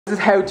This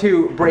is how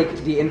to break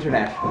the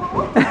internet.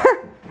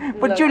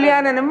 Put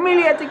Juliana and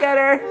Emilia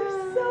together.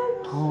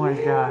 Oh my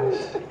gosh.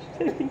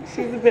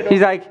 She's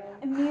like,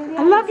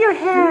 I love your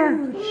hair.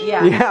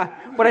 Yeah. Yeah,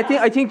 but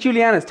I think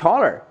Juliana's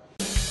taller.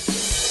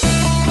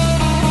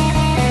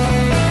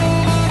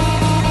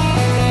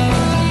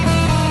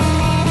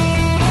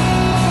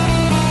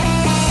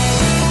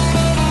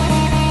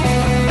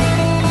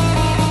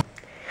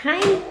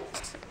 Hi.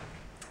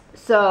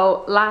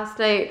 So last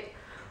night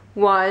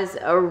was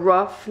a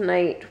rough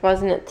night,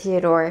 wasn't it,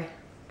 Theodore?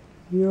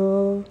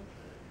 Yeah,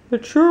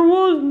 it sure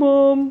was,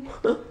 Mom.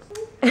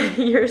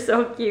 You're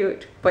so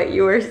cute, but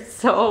you were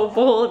so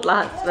bold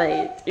last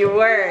night. You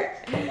were.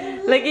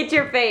 Look at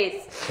your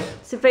face.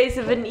 It's the face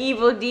of an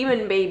evil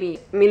demon baby.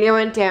 Emilia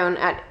went down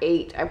at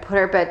 8. I put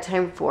her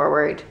bedtime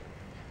forward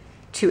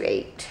to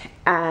 8,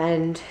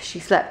 and she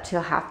slept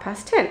till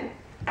 10:30.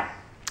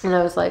 And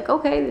I was like,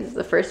 okay, this is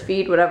the first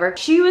feed, whatever.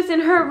 She was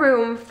in her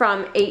room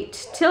from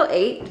 8 till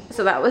 8,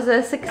 so that was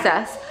a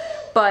success.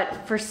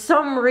 But for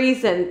some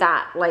reason,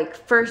 that like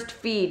first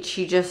feed,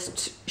 she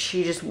just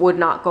would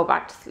not go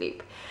back to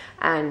sleep,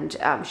 and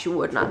she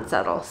would not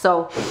settle.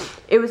 So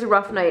it was a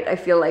rough night. I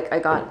feel like I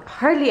got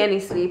hardly any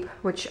sleep,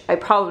 which I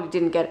probably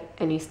didn't get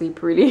any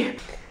sleep really.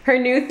 Her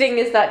new thing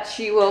is that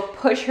she will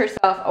push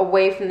herself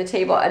away from the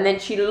table, and then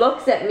she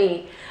looks at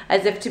me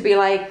as if to be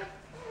like,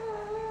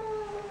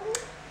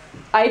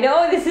 I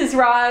know this is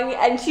wrong,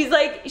 and she's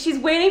like, she's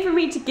waiting for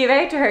me to give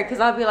out to her,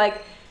 because I'll be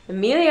like,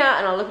 Emilia,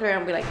 and I'll look at her and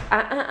I'll be like,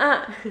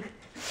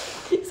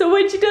 So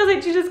when she does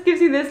it, she just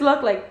gives you this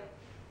look like,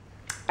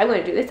 I'm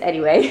gonna do this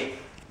anyway.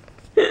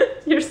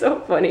 You're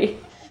so funny.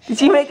 Did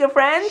she make a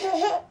friend?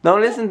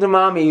 Don't listen to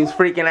Mommy, who's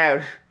freaking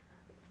out.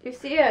 You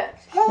see it?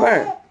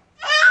 Where?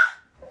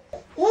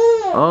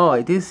 Oh,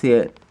 I do see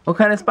it. What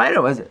kind of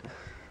spider was it?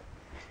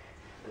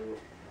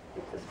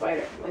 It's a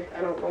spider, like,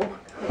 I don't know.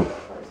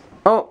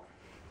 Oh.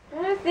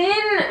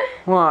 Nothing.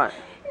 What?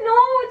 No,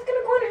 it's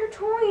gonna go in her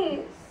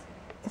toys.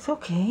 It's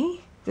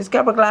okay. Just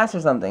grab a glass or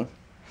something.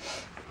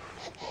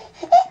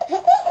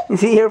 You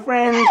see your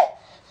friend?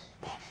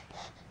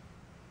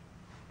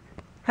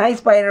 Hi,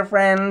 spider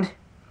friend.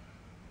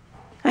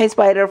 Hi,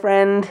 spider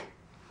friend.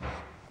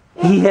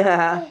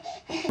 Yeah.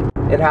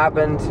 It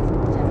happened.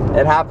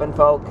 It happened,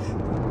 folks.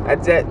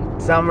 That's it.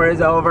 Summer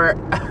is over.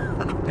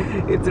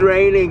 It's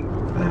raining.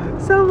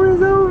 Summer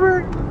is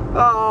over.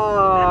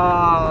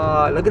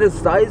 Oh, look at the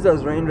size of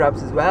those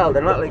raindrops as well.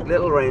 They're not like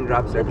little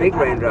raindrops, they're big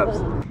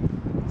raindrops.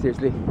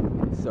 Seriously,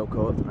 it's so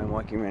cold. I'm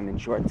walking around in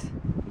shorts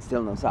and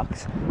still no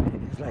socks.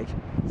 It's like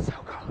so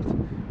cold.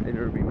 I've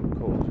never been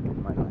cold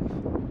in my life.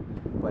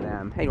 But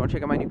hey, you want to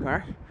check out my new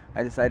car?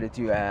 I decided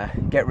to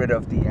get rid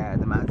of the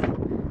Mazda.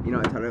 You know,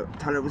 I thought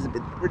it was a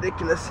bit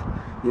ridiculous.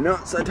 You know,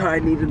 so I thought I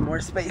needed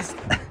more space.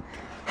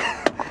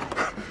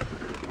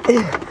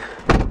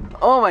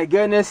 Oh my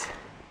goodness,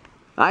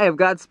 I have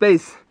got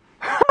space.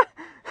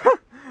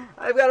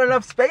 I've got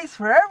enough space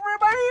for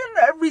everybody and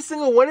every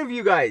single one of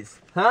you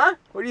guys. Huh?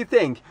 What do you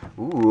think?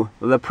 Ooh,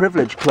 the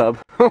Privilege Club.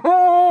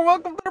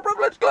 Welcome to the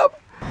Privilege Club.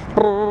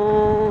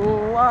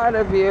 Oh, what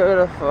a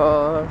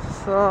beautiful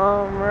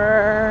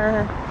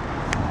summer.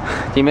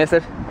 Do you miss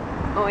it?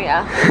 Oh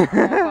yeah.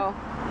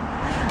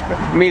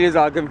 Emilia's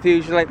all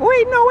confused. She's like,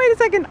 wait a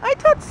second. I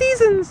thought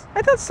seasons.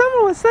 I thought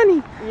summer was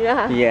sunny.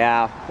 Yeah.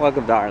 Yeah.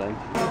 Welcome, darling.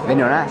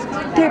 Anyone ask?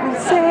 Table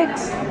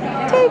 6.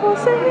 Table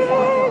 6.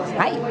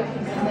 Hi.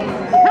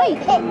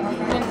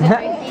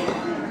 Hi.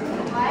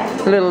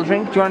 A little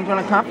drink. Do you want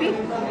a coffee?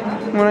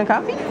 You want a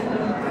coffee?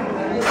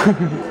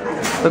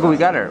 Look what we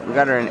got her. We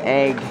got her an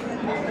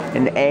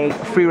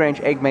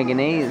free-range egg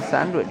mayonnaise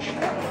sandwich.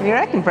 What do you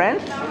reckon,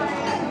 friend?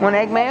 Want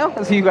egg mayo?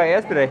 That's what you got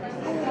yesterday.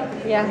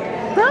 Yeah.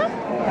 Huh?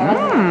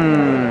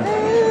 Mmm.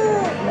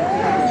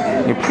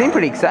 You seem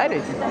pretty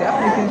excited. She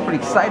definitely seems pretty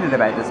excited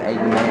about this egg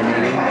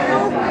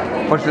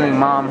mayonnaise. Fortunately,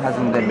 Mom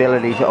hasn't the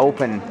ability to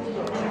open.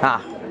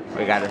 Ah,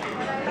 we got it.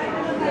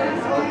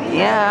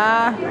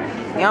 Yeah.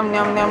 Yum,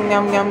 yum, yum,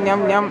 yum, yum,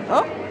 yum, yum.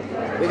 Oh,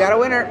 we got a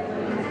winner.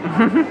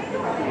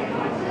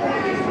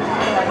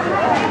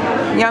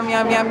 Yum,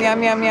 yum, yum,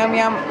 yum, yum, yum,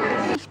 yum.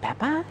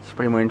 Peppa? She's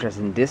pretty more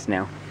interested in this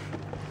now.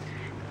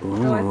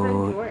 Ooh.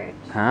 Oh, George.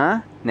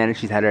 Huh? Now that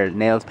she's had her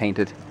nails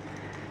painted.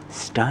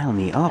 Style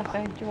me up.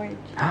 George.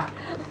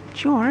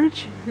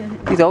 George?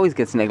 He always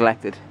gets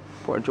neglected.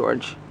 Poor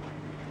George.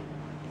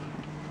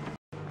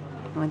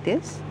 Want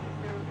this?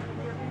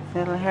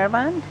 Little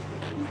hairband?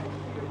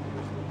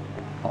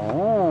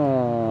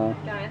 Oh.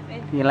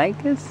 You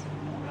like this?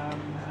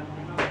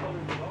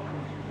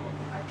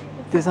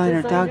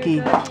 Designer doggy.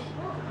 Aww.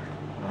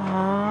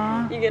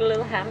 You get a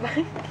little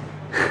handbag.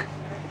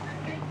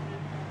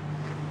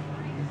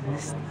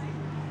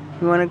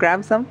 You want to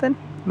grab something?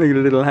 Look at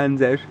the little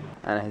hands out.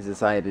 Anna has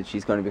decided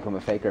she's going to become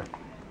a faker.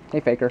 Hey,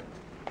 faker.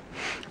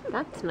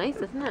 That's nice,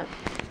 isn't it?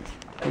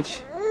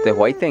 Which? The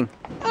white thing?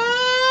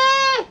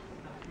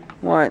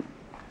 What?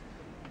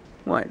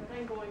 What?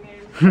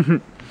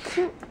 I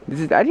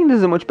think this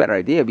is a much better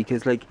idea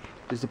because, like,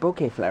 there's the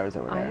bouquet flowers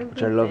over there,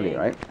 which are lovely,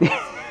 right?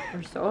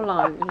 For so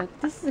long. You're like,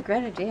 this is a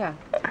great idea.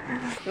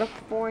 Look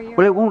for you.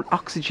 Well, it won't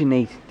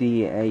oxygenate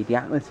the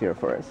atmosphere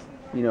for us.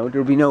 You know,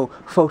 there'll be no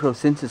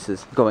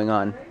photosynthesis going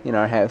on in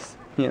our house.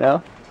 You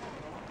know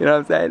what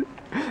I'm saying?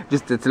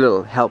 Just it's a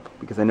little help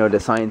because I know the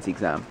science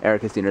exam.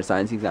 Erica's doing her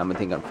science exam, I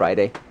think, on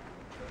Friday.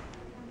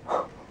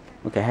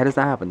 Okay, how does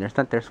that happen?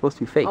 They're supposed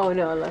to be fake. Oh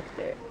no, look,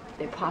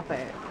 they pop out.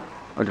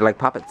 Oh, they're like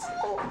puppets.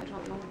 Oh, I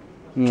don't know.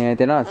 Yeah,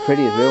 they're not as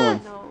pretty as real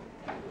ones. No.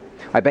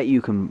 I bet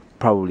you can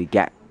probably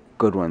get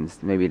good ones.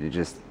 Maybe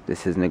this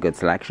isn't a good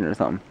selection or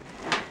something.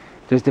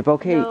 There's the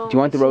bouquet. No, do you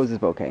want the roses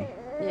bouquet?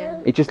 Yeah.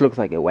 It just looks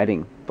like a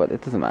wedding, but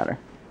it doesn't matter.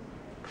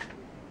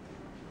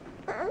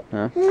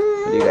 Huh?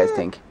 What do you guys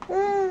think?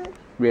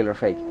 Real or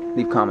fake?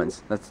 Leave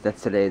comments. That's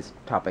today's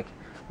topic.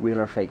 Real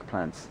or fake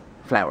plants?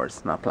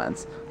 Flowers, not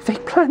plants.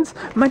 Fake plants.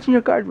 Imagine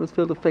your garden was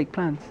filled with fake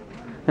plants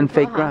and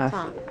fake grass.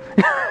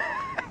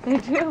 They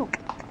do.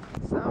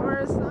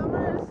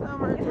 Summertime.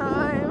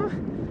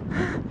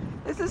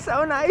 This is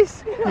so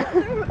nice.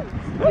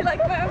 You like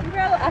my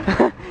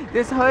umbrella?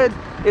 This hood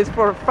is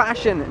for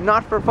fashion,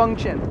 not for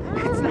function.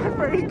 It's not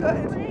very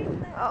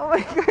good. Oh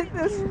my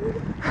goodness.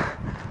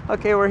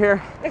 Okay, we're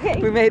here.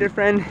 Okay. We made it,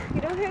 friend.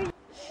 You don't hear?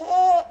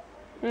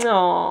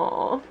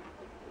 No.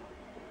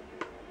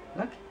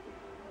 Look.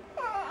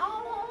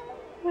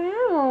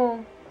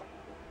 Wow.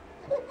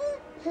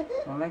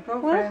 Don't let go,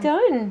 Well friend.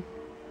 done.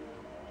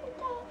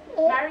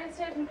 Marion's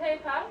taking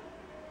paper.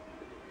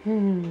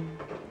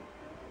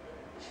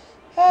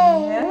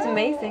 It's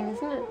amazing,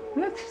 isn't it?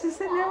 Look, she's just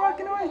sitting there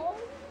walking away.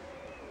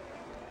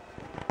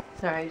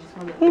 Sorry, I just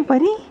wanted. Hey,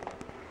 buddy.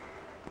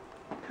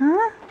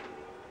 Huh?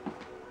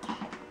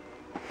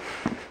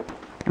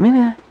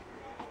 Emilia.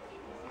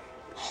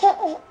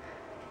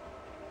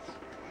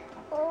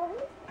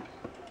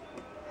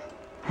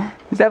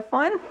 Is that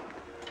fun?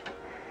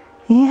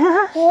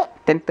 Yeah.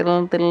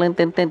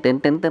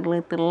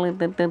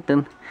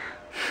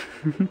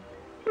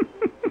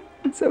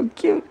 It's so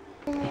cute.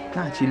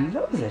 God, she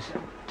loves it.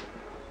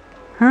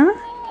 Huh?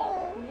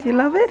 Do you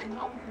love it?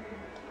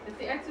 It's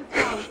the extra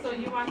small, so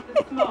you want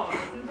the small,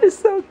 isn't it? It's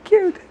so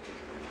cute.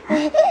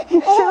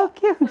 It's so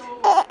cute.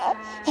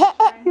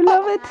 You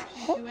love it?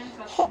 You went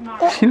for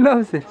tomorrow. She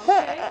loves it.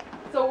 Okay.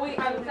 So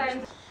I'll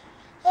send.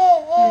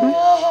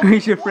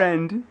 Who's your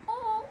friend?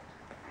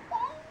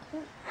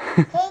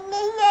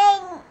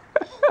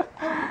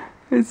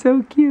 It's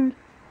so cute.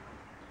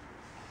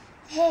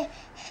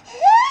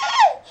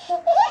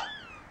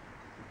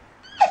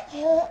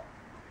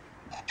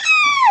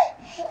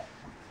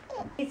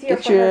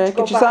 Get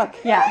your sock.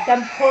 Yeah,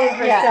 then pull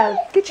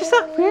herself. Get your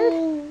sock,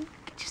 friend.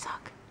 Get your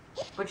sock.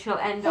 But she'll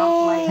end up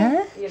like,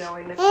 Huh? you know,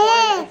 in the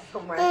corner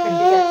somewhere because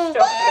she gets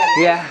stuck against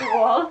Yeah. the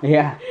wall.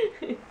 Yeah.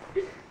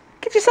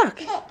 Get your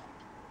sock.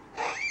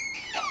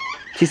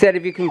 She said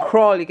if you can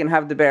crawl, you can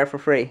have the bear for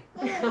free.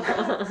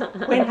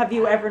 When have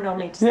you ever known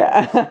me to say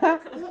Yeah.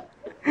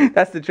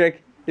 That's the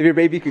trick. If your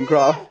baby can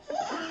crawl.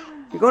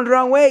 You're going the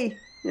wrong way.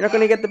 You're not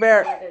going to get the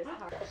bear.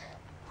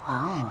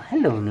 Oh,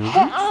 hello,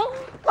 newbies.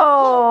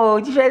 Oh,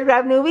 did you try to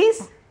grab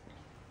newbies?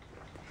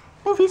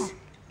 Newbies,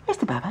 where's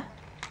the baba?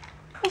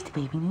 Where's the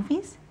baby,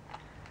 newbies?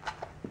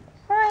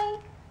 Hi.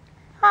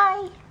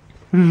 Hi.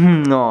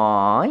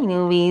 Aw,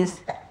 newbies.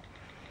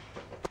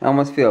 I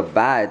almost feel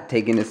bad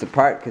taking this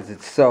apart because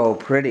it's so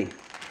pretty.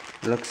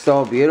 It looks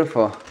so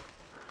beautiful.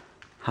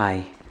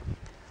 Hi.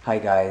 Hi,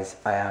 guys.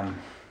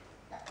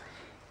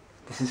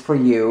 This is for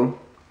you.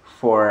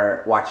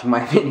 For watching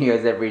my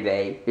videos every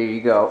day. Here you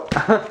go.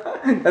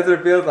 That's what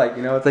it feels like,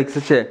 you know. It's like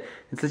such a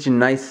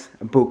nice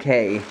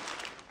bouquet.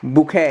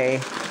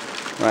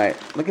 Right.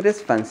 Look at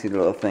this fancy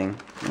little thing.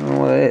 I don't know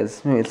what it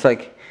is. Maybe it's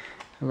like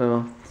a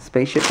little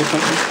spaceship or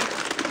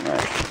something. All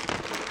right.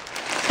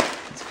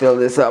 Let's fill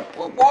this up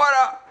with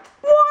water.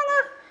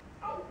 Water.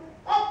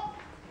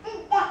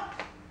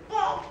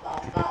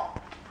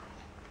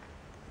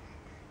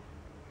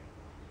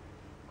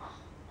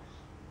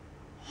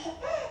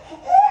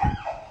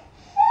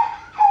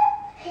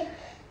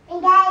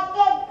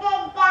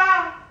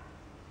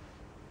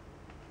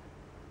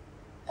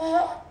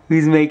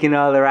 Who's making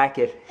all the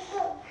racket?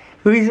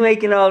 Who's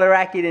making all the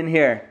racket in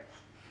here?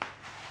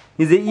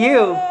 Is it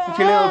you? With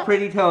your little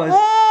pretty toes?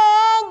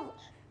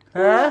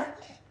 Huh?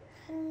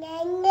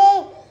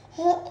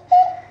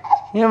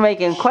 You're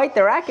making quite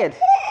the racket.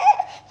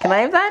 Can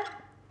I have that?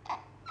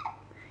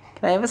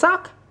 Can I have a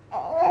sock?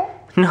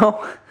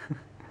 No.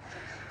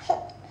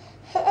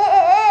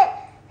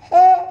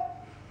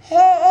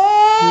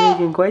 You're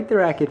making quite the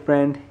racket,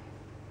 friend.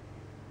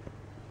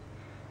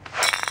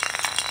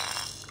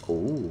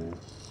 Oh.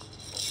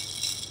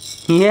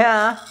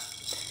 Yeah.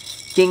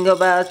 Jingle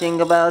bells,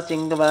 jingle bells,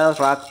 jingle bells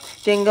rock.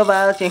 Jingle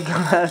bells,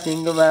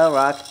 jingle bell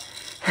rock.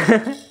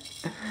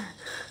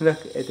 Look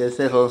at this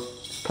little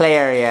play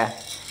area.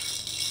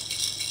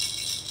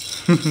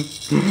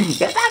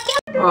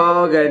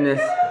 Oh goodness.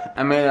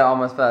 Emilia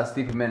almost fell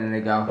asleep a minute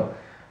ago.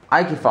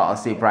 I could fall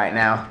asleep right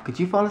now. Could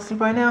you fall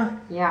asleep right now?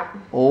 Yeah.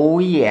 Oh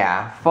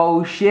yeah.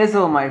 Faux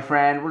shizzle, my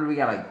friend. What did we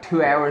got, like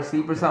 2 hours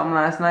sleep or something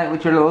last night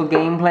with your little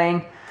game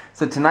playing?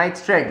 So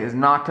tonight's trick is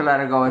not to let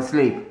her go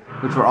asleep,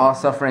 which we're all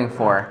suffering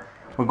for.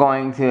 we're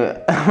going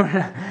to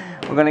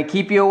we're gonna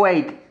keep you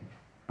awake,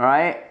 all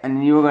right?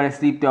 And you are gonna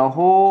sleep the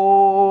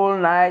whole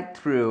night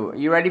through. Are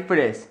you ready for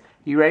this?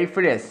 You ready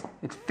for this?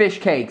 It's fish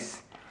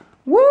cakes.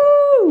 Woo!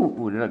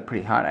 Ooh, they look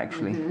pretty hot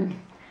actually.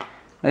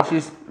 Let's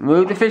just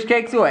move the fish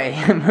cakes away.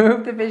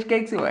 Move the fish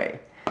cakes away.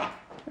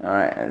 All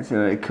right, let's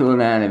let it cool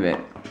down a bit.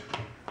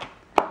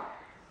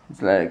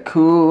 Let's let it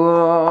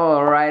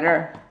cool right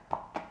there.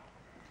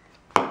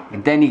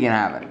 And then you can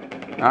have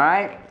it. All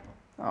right?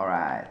 All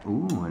right.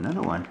 Ooh,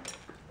 another one.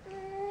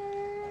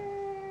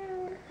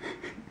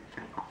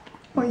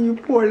 Oh, you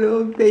poor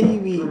little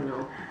baby.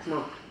 No.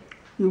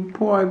 You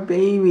poor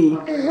baby.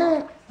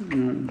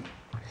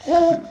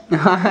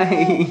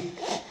 Hi.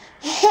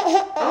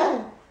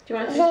 Do you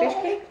want some fish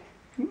cake?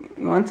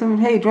 You want some?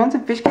 Hey, do you want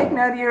some fish cake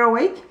now that you're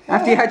awake?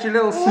 After you had your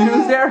little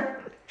snooze there?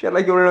 You had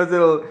like one of those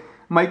little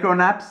micro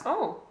naps.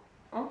 Oh,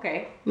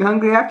 okay. You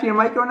hungry after your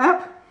micro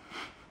nap?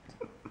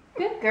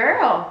 Good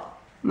girl.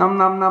 Nom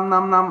nom nom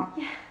nom nom.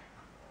 Yeah.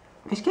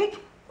 Fish cake?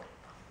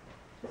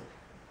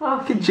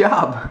 Oh, Good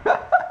job.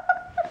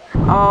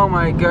 Oh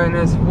my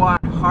goodness,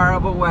 what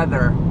horrible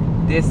weather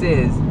this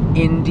is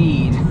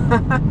indeed.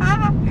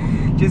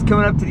 Just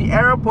coming up to the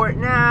airport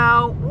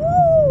now.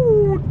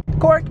 Woo!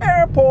 Cork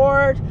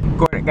Airport.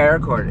 Cork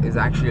Airport is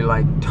actually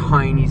like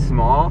tiny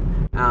small,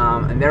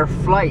 and their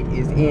flight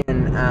is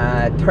in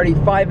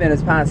 35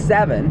 minutes past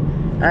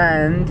 7,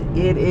 and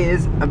it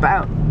is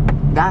about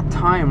that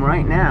time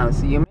right now,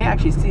 so you may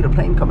actually see the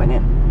plane coming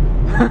in.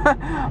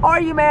 Or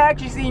you may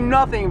actually see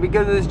nothing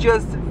because it's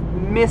just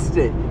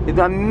misted.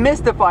 I'm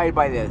mystified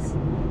by this.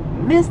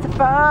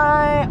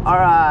 Mystify.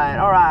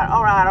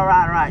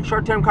 Alright.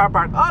 Short-term car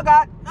park. Oh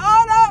god.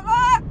 Oh no.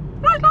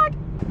 Flashlight.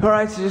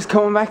 Alright, so just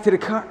coming back to the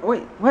car.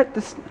 Wait, what?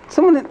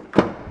 Someone in...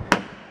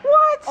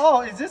 What?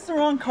 Oh, is this the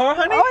wrong car,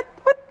 honey? What?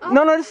 Oh.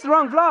 No, this is the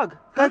wrong vlog.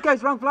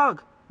 Guys, wrong vlog.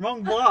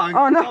 Wrong vlog?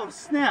 Oh no. Oh,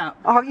 snap.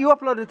 Oh, you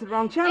uploaded to the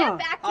wrong channel.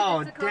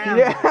 Oh, damn.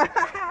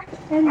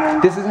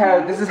 Yeah. This is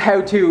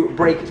how to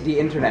break the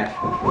internet.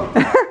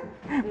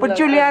 Put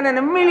Juliana and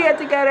Emilia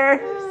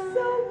together.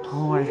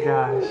 Oh my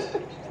gosh.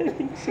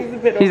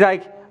 He's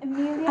like,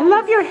 I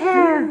love your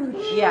hair.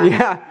 yeah.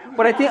 Yeah,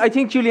 but I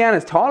think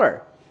Juliana's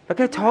taller. Look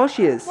how tall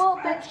she is. Well,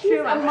 but she's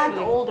a month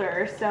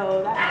older,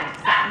 so that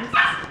makes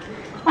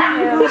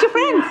sense. Who's your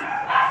friend?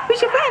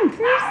 Who's your friend?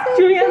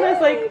 Juliana's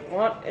like,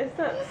 what is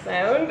that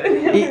sound?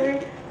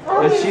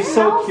 But she's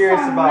so curious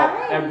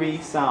about every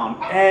sound.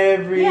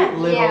 Every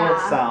little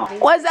sound.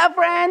 What's up,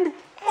 friend?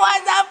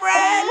 What's up,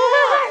 friend?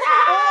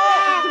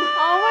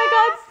 Oh my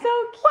god, so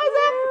cute.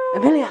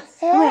 What's up? Emilia,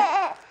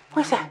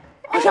 what's that? What's up?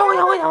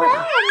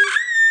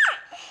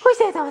 Who's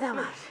that?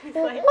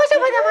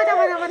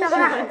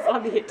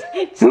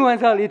 Who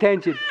wants all the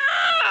attention?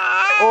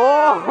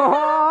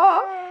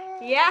 Oh!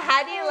 Yeah,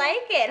 how do you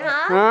like it,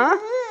 huh? Huh?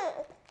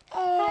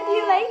 How do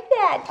you like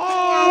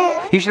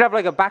that? You should have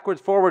like a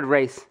backwards-forward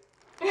race.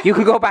 You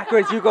could go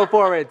backwards, you go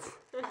forwards.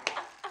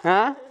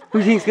 Huh? Who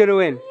do you think's gonna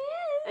win?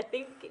 I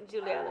think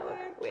Juliana will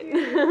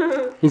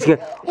win. He's good.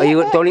 Oh,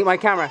 you don't eat my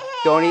camera.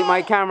 Don't eat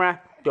my camera.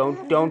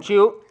 Don't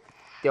you?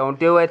 Don't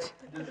do it.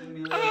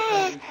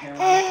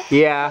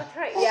 Yeah.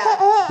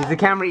 Yeah. He's a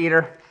camera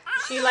eater.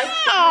 She likes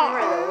the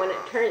camera though when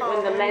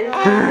the lens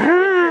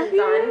turns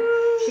on.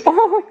 She gets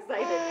so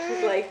excited.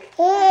 She's like,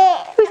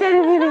 Who's that,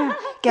 Emilia?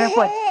 Get her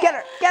foot. Get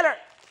her.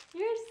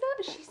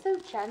 She's so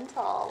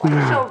gentle.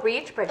 Like she'll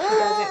reach, but she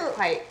doesn't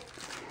quite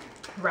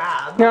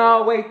grab.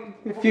 No, wait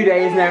a few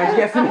days now. She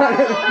gets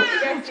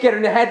get her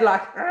in the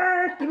headlock.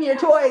 Give me your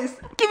toys.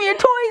 Give me your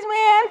toys,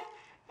 man.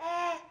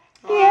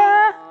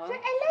 Yeah. I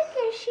like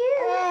your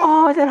shoes.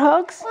 Oh, is that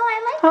hugs? Well, I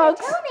like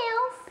Hugs. your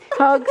toenails.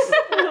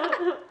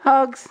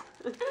 Hugs.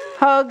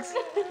 Hugs.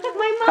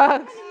 My mom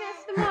Hugs.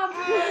 messed them up.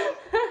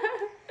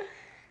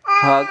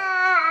 Hug.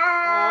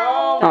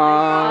 oh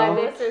my god,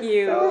 this is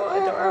Cute. so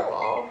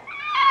adorable.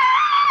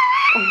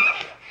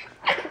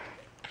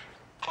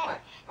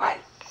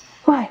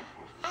 What?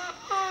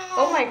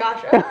 Oh my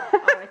gosh.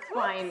 Oh, it's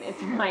fine.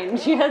 It's fine.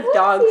 She has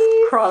dogs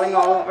crawling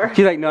all over.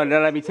 She's like, no,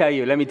 let me tell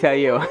you.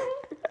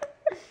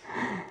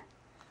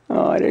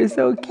 Oh, they're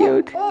so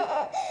cute.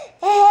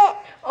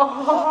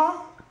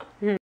 Oh.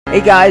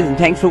 Hey guys, and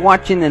thanks for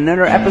watching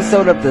another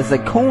episode of the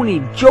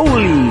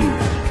SacconeJolys.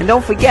 And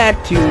don't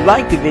forget to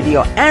like the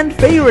video and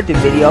favorite the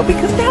video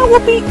because that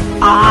would be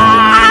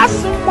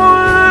awesome.